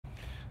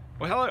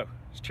Well, hello,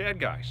 it's Chad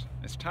Geis.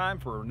 It's time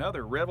for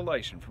another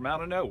revelation from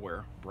out of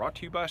nowhere, brought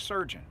to you by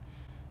Surgeon.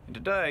 And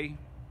today,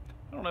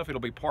 I don't know if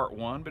it'll be part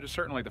one, but it's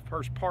certainly the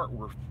first part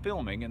we're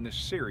filming in this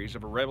series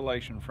of a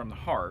revelation from the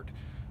heart,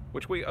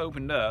 which we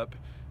opened up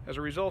as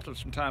a result of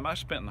some time I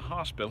spent in the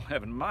hospital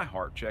having my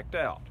heart checked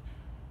out.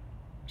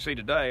 See,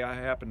 today I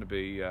happen to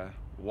be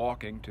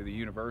walking to the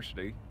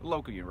university, the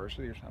local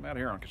university. I'm out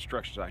here on a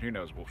construction site. Who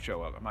knows, we'll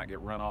show up. I might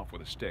get run off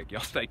with a stick.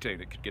 Y'all stay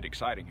tuned. It could get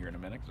exciting here in a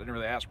minute because I didn't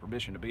really ask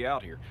permission to be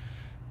out here.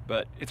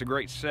 But it's a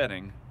great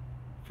setting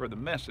for the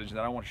message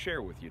that I want to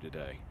share with you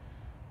today.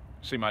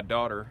 See, my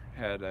daughter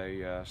had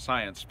a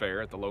science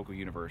fair at the local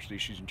university.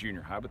 She's in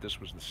junior high, but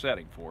this was the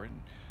setting for it.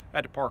 And I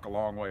had to park a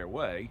long way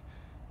away,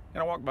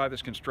 and I walked by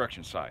this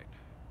construction site.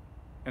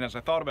 And as I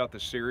thought about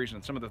this series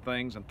and some of the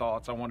things and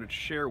thoughts I wanted to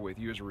share with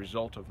you as a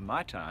result of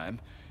my time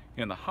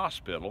in the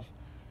hospital,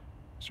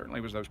 certainly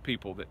was those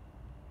people that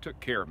took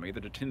care of me,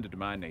 that attended to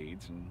my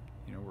needs, and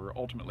were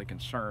ultimately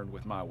concerned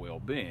with my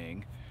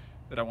well-being,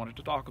 that I wanted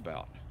to talk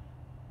about.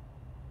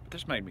 But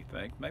this made me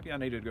think maybe I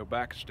needed to go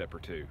back a step or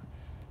two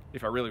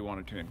if I really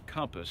wanted to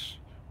encompass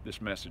this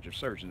message of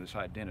Surgeon, this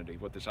identity,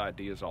 what this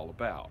idea is all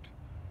about.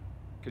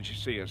 Because you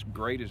see, as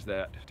great as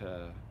that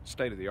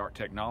state-of-the-art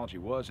technology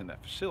was in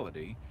that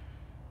facility,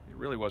 it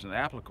really wasn't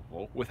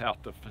applicable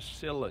without the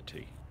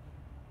facility.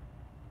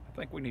 I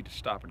think we need to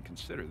stop and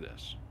consider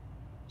this.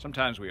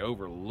 Sometimes we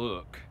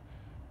overlook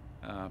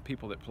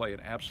people that play an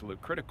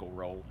absolute critical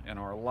role in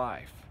our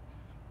life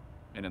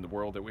and in the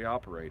world that we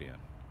operate in.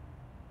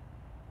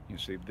 You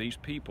see, these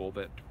people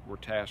that were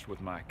tasked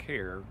with my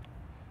care,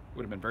 it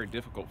would have been very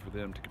difficult for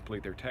them to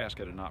complete their task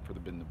had it not for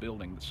been the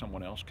building that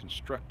someone else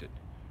constructed.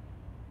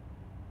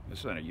 This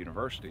is in a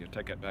university, and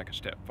take that back a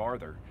step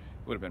farther,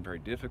 it would have been very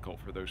difficult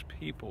for those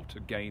people to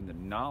gain the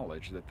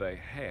knowledge that they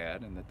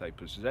had and that they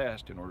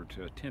possessed in order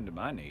to attend to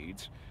my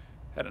needs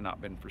had it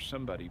not been for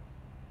somebody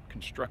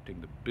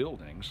constructing the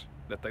buildings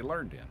that they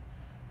learned in.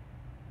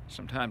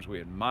 Sometimes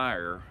we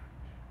admire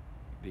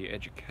the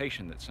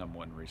education that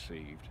someone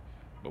received,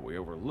 but we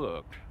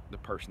overlooked the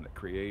person that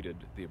created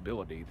the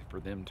ability for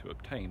them to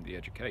obtain the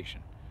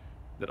education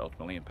that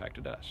ultimately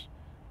impacted us.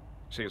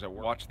 See, as I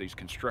watched these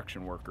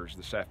construction workers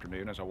this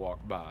afternoon, as I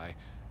walked by,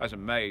 I was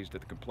amazed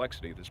at the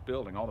complexity of this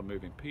building, all the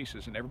moving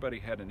pieces, and everybody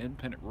had an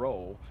independent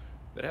role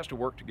that has to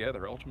work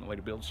together ultimately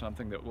to build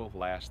something that will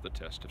last the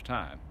test of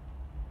time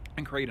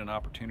and create an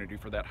opportunity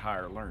for that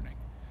higher learning.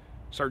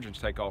 Surgeons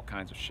take all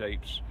kinds of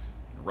shapes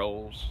and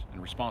roles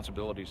and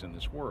responsibilities in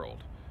this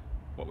world.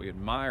 What we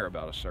admire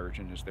about a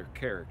surgeon is their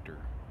character,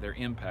 their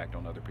impact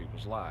on other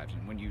people's lives.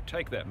 And when you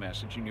take that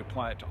message and you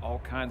apply it to all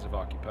kinds of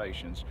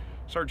occupations,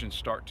 surgeons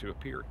start to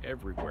appear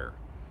everywhere.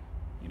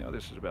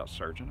 This is about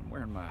Surgeon. I'm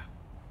wearing my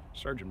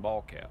surgeon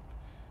ball cap.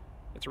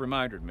 It's a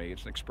reminder to me,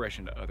 it's an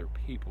expression to other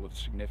people of the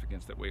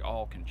significance that we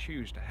all can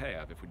choose to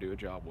have if we do a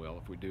job well,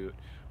 if we do it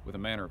with a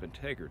manner of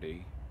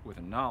integrity, with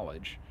a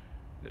knowledge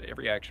that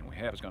every action we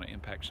have is going to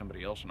impact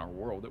somebody else in our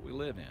world that we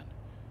live in.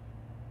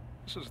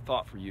 This is a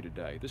thought for you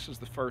today. This is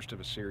the first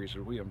of a series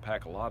where we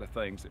unpack a lot of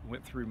things that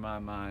went through my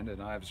mind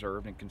and I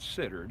observed and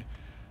considered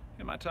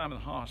in my time in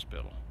the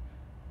hospital.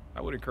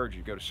 I would encourage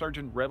you to go to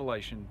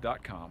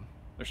surgeonrevelation.com.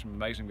 There's some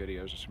amazing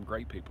videos, there's some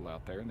great people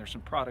out there, and there's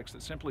some products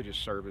that simply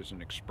just serve as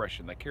an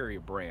expression. They carry a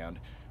brand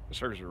that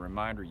serves as a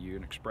reminder to you,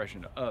 an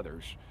expression to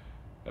others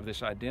of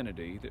this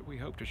identity that we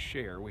hope to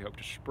share, we hope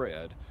to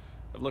spread,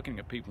 of looking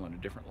at people in a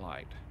different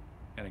light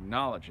and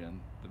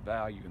acknowledging the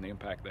value and the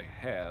impact they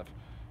have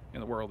in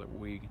the world that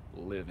we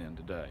live in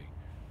today.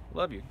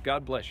 Love you.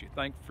 God bless you.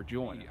 Thank you for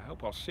joining. I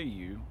hope I'll see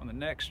you on the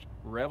next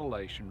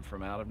revelation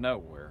from out of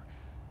nowhere,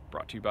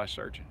 brought to you by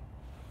Surgeon.